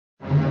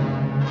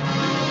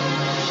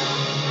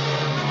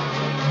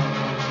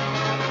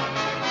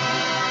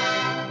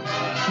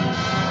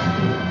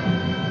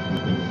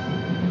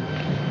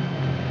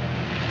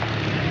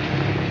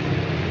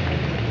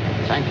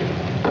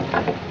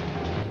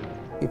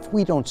if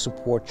we don't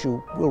support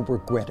you, we'll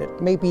regret it.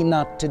 Maybe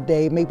not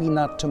today, maybe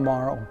not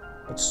tomorrow,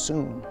 but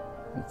soon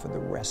and for the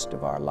rest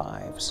of our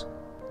lives.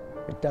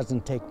 It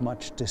doesn't take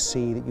much to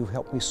see that you've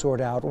helped me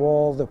sort out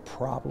all the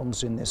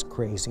problems in this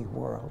crazy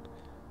world.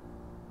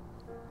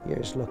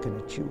 Here's looking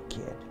at you,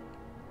 kid.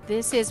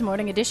 This is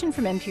Morning Edition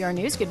from NPR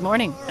News. Good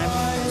morning.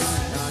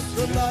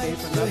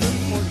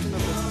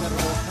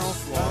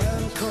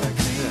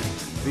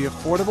 The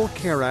Affordable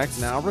Care Act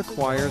now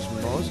requires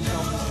most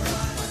health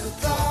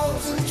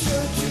insurance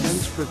plans to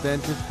women's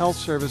preventive health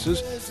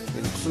services,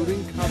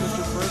 including coverage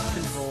of birth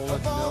control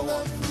at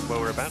no.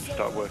 Well, we're about to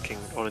start working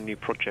on a new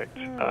project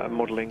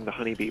modeling the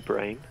honeybee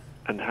brain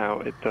and how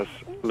it does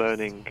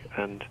learning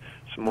and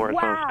some more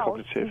advanced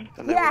cognitive.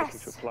 And then we're looking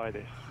to apply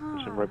this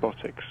in some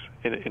robotics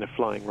in a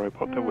flying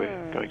robot that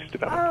we're going to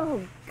develop.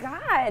 Oh,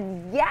 God,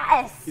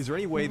 yes! Is there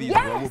any way these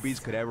robo-bees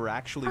could ever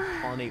actually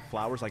pollinate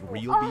flowers like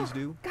real bees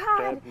do? God,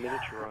 they're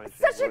miniaturized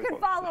such a good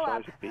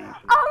follow-up.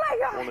 Oh, my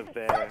God, one of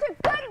their such a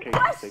good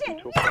question. They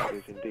do talk about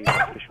is indeed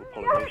artificial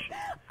pollination.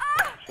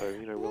 So,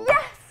 you know,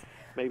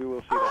 maybe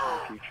we'll see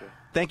that in the future.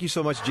 Thank you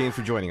so much, James,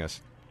 for joining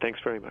us. Thanks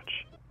very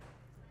much.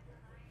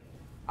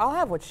 I'll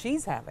have what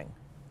she's having.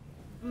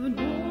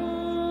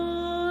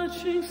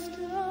 Watching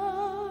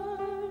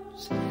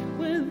stars,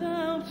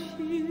 without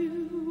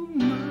you,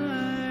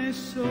 my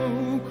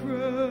soul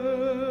cries.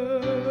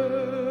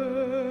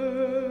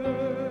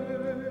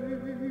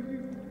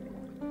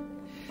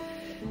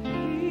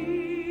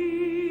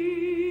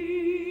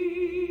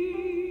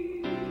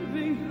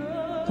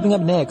 Coming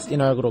up next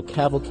in our little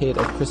cavalcade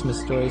of Christmas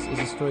stories is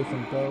a story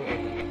from Bo.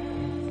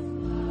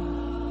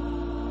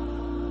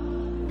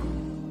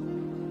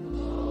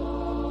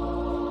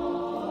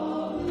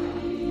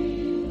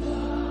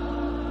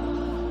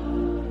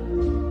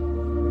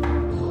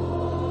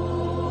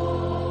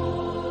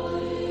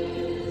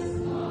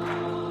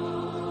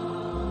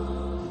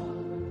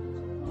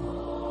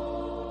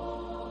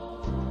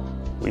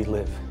 We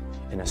live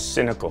in a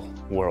cynical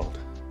world.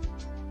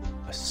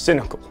 A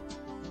cynical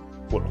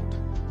world.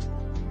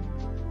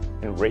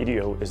 And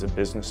radio is a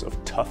business of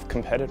tough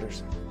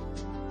competitors.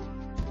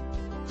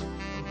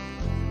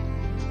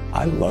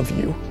 I love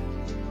you.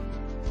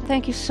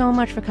 Thank you so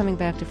much for coming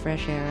back to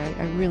Fresh Air.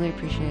 I really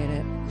appreciate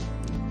it.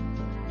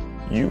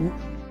 You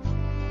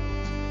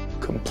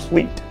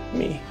complete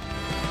me.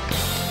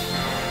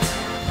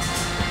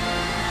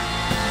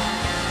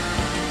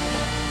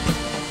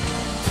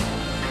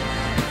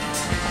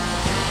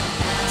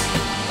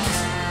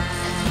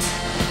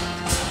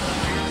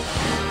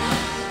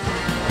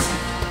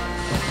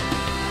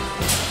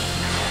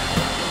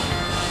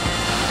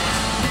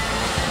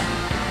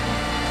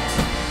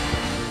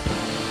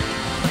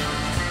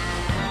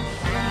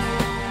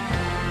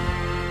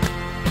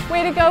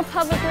 Way to go,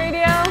 public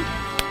radio.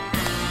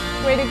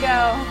 Way to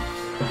go.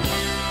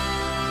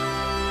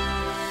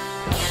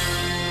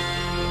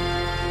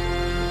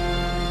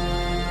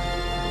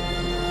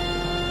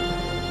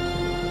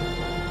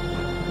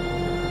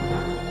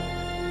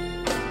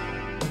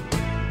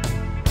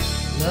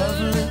 Love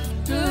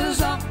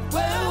lifters up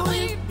where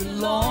we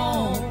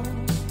belong,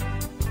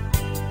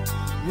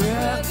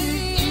 where the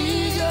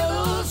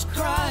eagles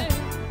cry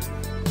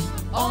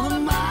on the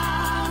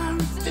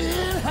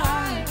mountain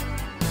high.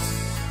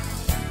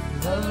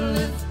 Love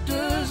lifters